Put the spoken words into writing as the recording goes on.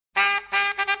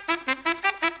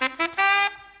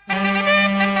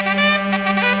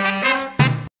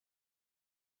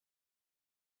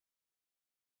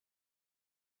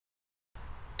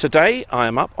Today I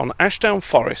am up on Ashdown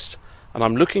Forest and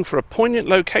I'm looking for a poignant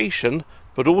location,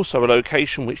 but also a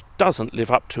location which doesn't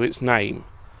live up to its name.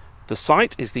 The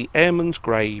site is the Airman's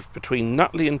grave between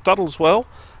Nutley and Duddleswell,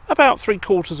 about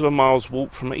 3/4 of a mile's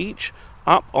walk from each,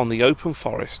 up on the open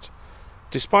forest.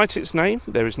 Despite its name,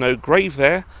 there is no grave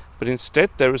there, but instead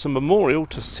there is a memorial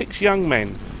to 6 young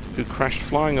men who crashed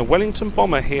flying a Wellington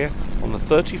bomber here on the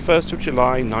 31st of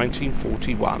July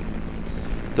 1941.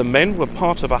 The men were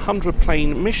part of a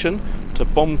 100-plane mission to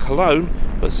bomb Cologne,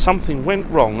 but something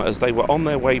went wrong as they were on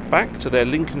their way back to their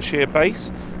Lincolnshire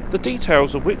base, the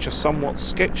details of which are somewhat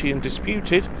sketchy and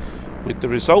disputed, with the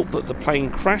result that the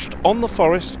plane crashed on the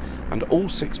forest and all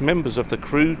 6 members of the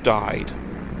crew died.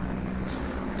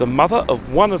 The mother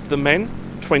of one of the men,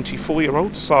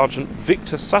 24-year-old Sergeant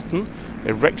Victor Sutton,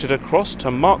 erected a cross to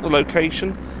mark the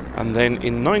location, and then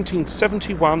in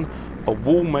 1971 a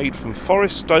wall made from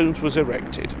forest stones was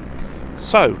erected.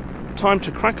 So, time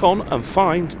to crack on and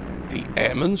find the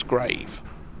Airman's grave.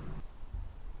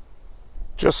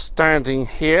 Just standing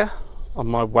here on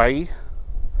my way,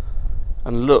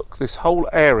 and look, this whole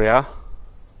area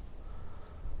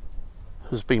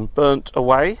has been burnt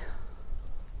away.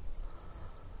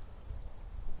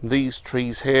 These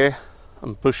trees here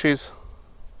and bushes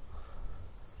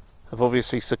have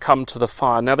obviously succumbed to the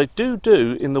fire. Now they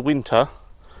do in the winter,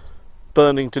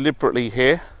 burning deliberately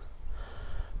here,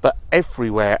 but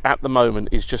everywhere at the moment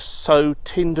is just so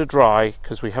tinder dry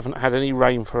because we haven't had any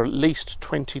rain for at least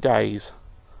 20 days.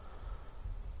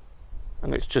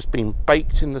 And it's just been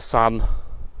baked in the sun.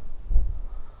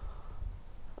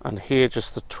 And here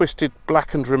just the twisted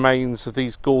blackened remains of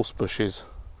these gorse bushes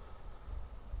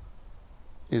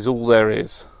is all there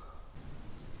is.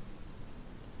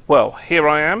 Well, here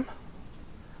I am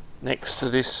next to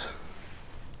this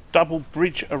double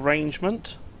bridge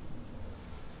arrangement.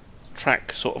 The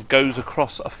track sort of goes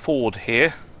across a ford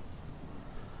here,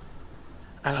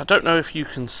 and I don't know if you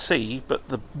can see, but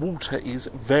the water is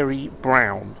very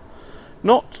brown.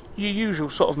 Not your usual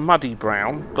sort of muddy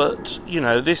brown, but you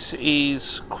know, this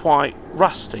is quite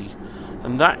rusty,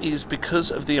 and that is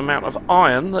because of the amount of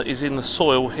iron that is in the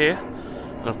soil here.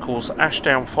 And of course,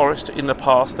 Ashdown Forest, in the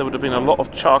past there would have been a lot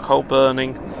of charcoal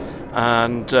burning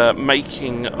and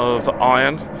making of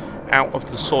iron out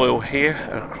of the soil here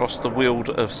across the Weald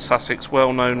of Sussex,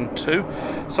 well known too.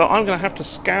 So I'm going to have to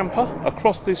scamper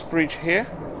across this bridge here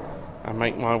and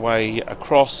make my way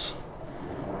across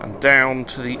and down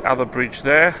to the other bridge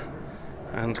there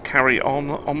and carry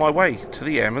on my way to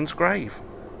the Airman's grave.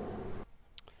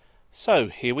 So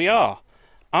here we are,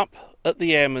 up at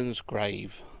the Airman's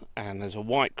grave, and there's a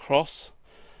white cross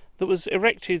that was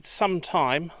erected some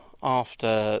time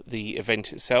after the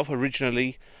event itself.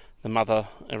 Originally the mother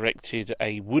erected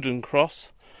a wooden cross.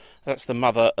 That's the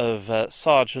mother of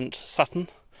Sergeant Sutton,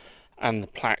 and the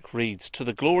plaque reads, "To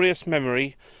the glorious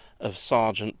memory of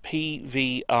Sergeant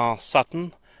P.V.R.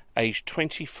 Sutton, aged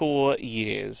 24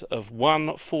 years, of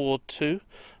 142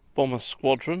 Bomber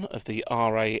Squadron of the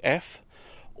RAF.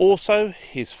 Also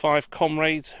his 5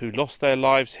 comrades who lost their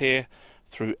lives here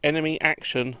through enemy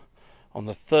action on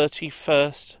the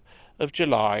 31st of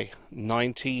July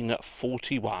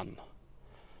 1941.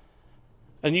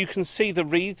 And you can see the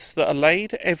wreaths that are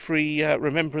laid every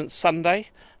Remembrance Sunday.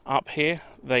 Up here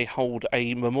they hold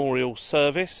a memorial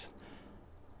service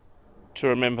to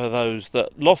remember those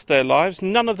that lost their lives.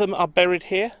 None of them are buried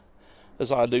here,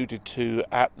 as I alluded to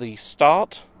at the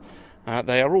start.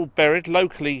 They are all buried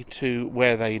locally to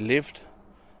where they lived,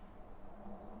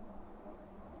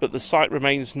 but the site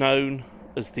remains known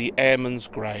as the Airman's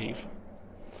grave.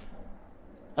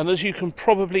 And as you can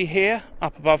probably hear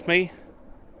up above me,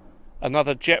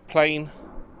 another jet plane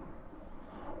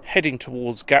heading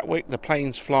towards Gatwick. The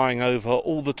plane's flying over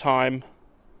all the time.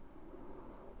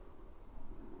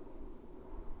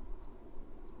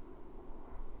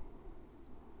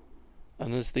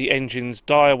 And as the engines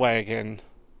die away again,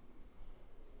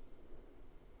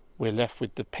 we're left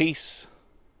with the peace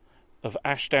of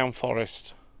Ashdown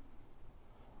Forest,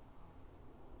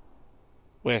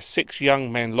 where 6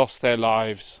 young men lost their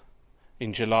lives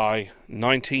in July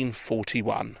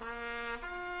 1941.